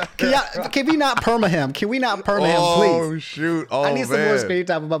we not perma him? Can we not perma him, please? Oh, shoot. Oh, I need some more screen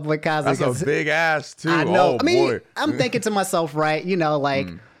time about my boy Kazu. That's a big ass, too. I know. Oh, boy. I'm thinking to myself, right? You know, like,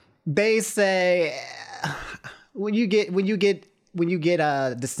 they say when you get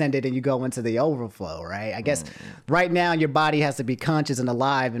descended and you go into the overflow, right? I guess right now your body has to be conscious and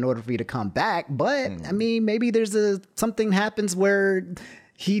alive in order for you to come back. But I mean, maybe there's something happens where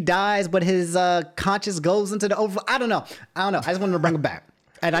he dies, but his conscious goes into the overflow. I don't know. I just wanted to bring him back,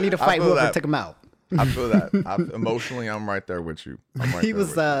 and I need to fight whoever took him out. I feel that. Emotionally, I'm right there with you. He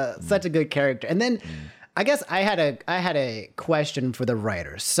was such a good character. And then I guess I had a question for the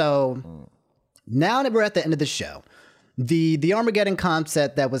writers. So now that we're at the end of the show, the Armageddon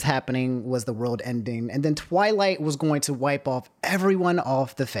concept that was happening was the world ending, and then Twilight was going to wipe off everyone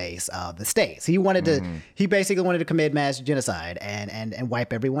off the face of the states. He basically wanted to commit mass genocide and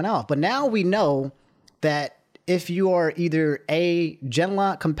wipe everyone off. But now we know that if you are either A,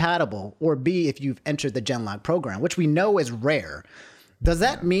 genLOCK compatible, or B, if you've entered the genLOCK program, which we know is rare, does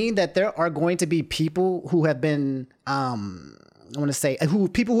that mean that there are going to be people who have been,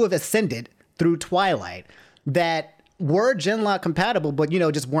 people who have ascended through Twilight that were genLOCK compatible, but,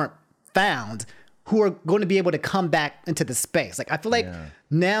 just weren't found, who are going to be able to come back into the space? Like, I feel like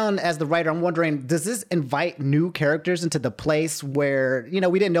now as the writer, I'm wondering, does this invite new characters into the place where, we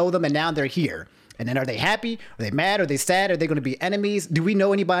didn't know them and now they're here? And then are they happy? Are they mad? Are they sad? Are they going to be enemies? Do we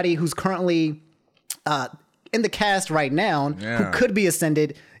know anybody who's currently in the cast right now who could be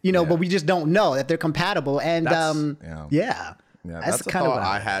ascended, but we just don't know that they're compatible? And Yeah, that's kind of what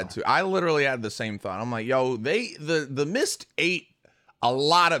I had to. I literally had the same thought. I'm like, yo, the Mist ate a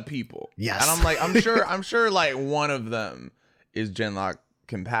lot of people. Yes. And I'm like, I'm sure like one of them is genLOCK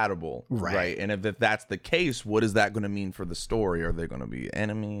compatible, right? And if that's the case, what is that going to mean for the story? Are they going to be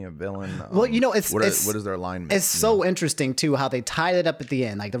enemy, a villain? Well, you know, what is their alignment? It's so interesting too how they tied it up at the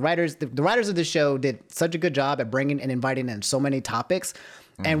end. Like the writers of the show did such a good job at bringing and inviting in so many topics.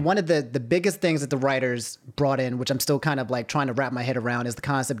 And one of the biggest things that the writers brought in, which I'm still kind of like trying to wrap my head around, is the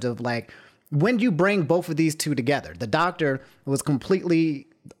concept of like, when you bring both of these two together. The Doctor was completely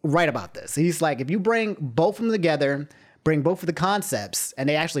right about this. He's like, if you bring both of them together, bring both of the concepts, and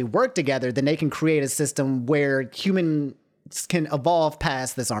they actually work together, then they can create a system where humans can evolve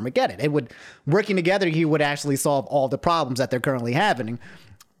past this Armageddon. It would, working together, he would actually solve all the problems that they're currently having.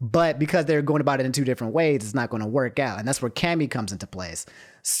 But because they're going about it in two different ways, it's not going to work out. And that's where Cammy comes into place.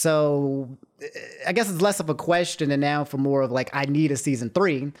 So I guess it's less of a question and now for more of like, I need a season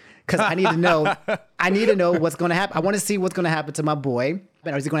 3 because I need to know what's going to happen. I want to see what's going to happen to my boy.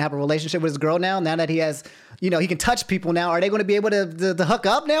 Or is he going to have a relationship with his girl now that he has, he can touch people now? Are they going to be able to hook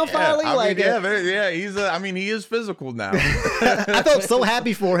up now finally? He is physical now. I felt so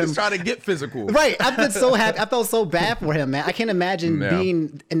happy for him. He's trying to get physical. Right. I've been so happy. I felt so bad for him, man. I can't imagine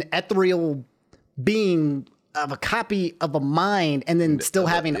being an ethereal being of a copy of a mind and then still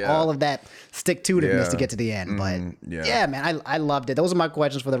having all of that stick-to-itiveness to get to the end. But man, I loved it. Those are my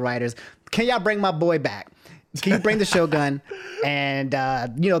questions for the writers. Can y'all bring my boy back? Can you bring the Shogun? And,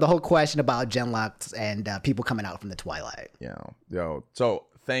 the whole question about genLOCK and people coming out from the Twilight. So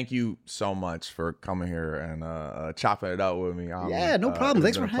thank you so much for coming here and chopping it up with me. No problem.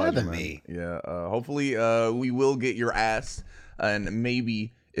 Thanks for having me. Hopefully we will get your ass. And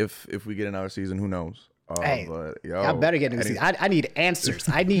maybe if we get another season, who knows? Hey, I better get into season. I need answers.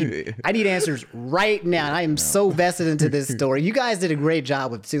 I need answers right now. And I am so vested into this story. You guys did a great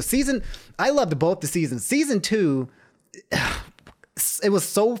job with season. I loved both the seasons. Season 2, it was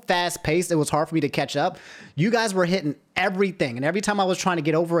so fast paced. It was hard for me to catch up. You guys were hitting everything, and every time I was trying to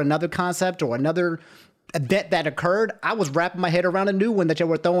get over another concept or another event that occurred, I was wrapping my head around a new one that y'all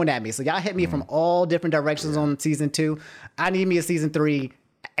were throwing at me. So y'all hit me from all different directions on season 2. I need me a season 3.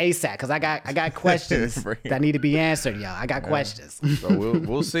 ASAP, because I got questions that need to be answered, y'all. I got questions. So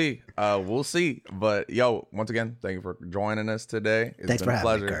we'll see. We'll see. But once again, thank you for joining us today. Thanks for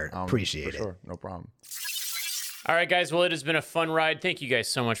having me, Curt. Appreciate it. Sure, no problem. All right, guys. Well, it has been a fun ride. Thank you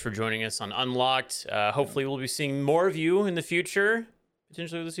guys so much for joining us on Unlocked. Hopefully, we'll be seeing more of you in the future.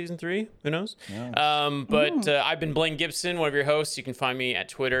 Potentially with season 3, who knows? Yeah. I've been Blaine Gibson, one of your hosts. You can find me at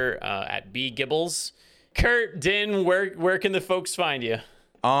Twitter at bgibbles. Curt, Din, where can the folks find you?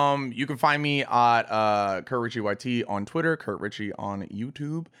 You can find me at Curt Ritchie YT on Twitter, Curt Ritchie on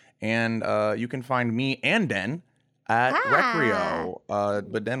YouTube, and you can find me and Den at Recreo.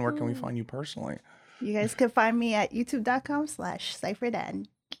 But Den, where can we find you personally? You guys can find me at youtube.com/CypherDen.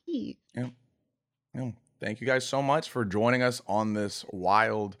 Thank you guys so much for joining us on this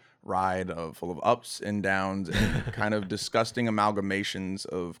wild ride full of ups and downs and kind of disgusting amalgamations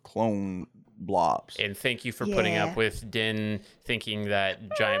of clone blobs. And thank you for putting up with Din thinking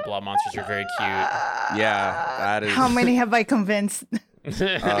that giant blob monsters are very cute. That is. How many have I convinced? There's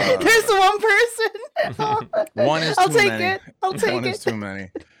one person. One is I'll too take many. it. I'll take One it. is too many.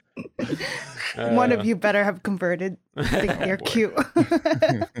 One of you better have converted. I think they're cute. All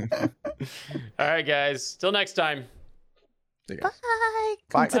right, guys. Till next time. Bye.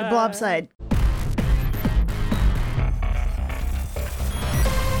 Come to the blob side.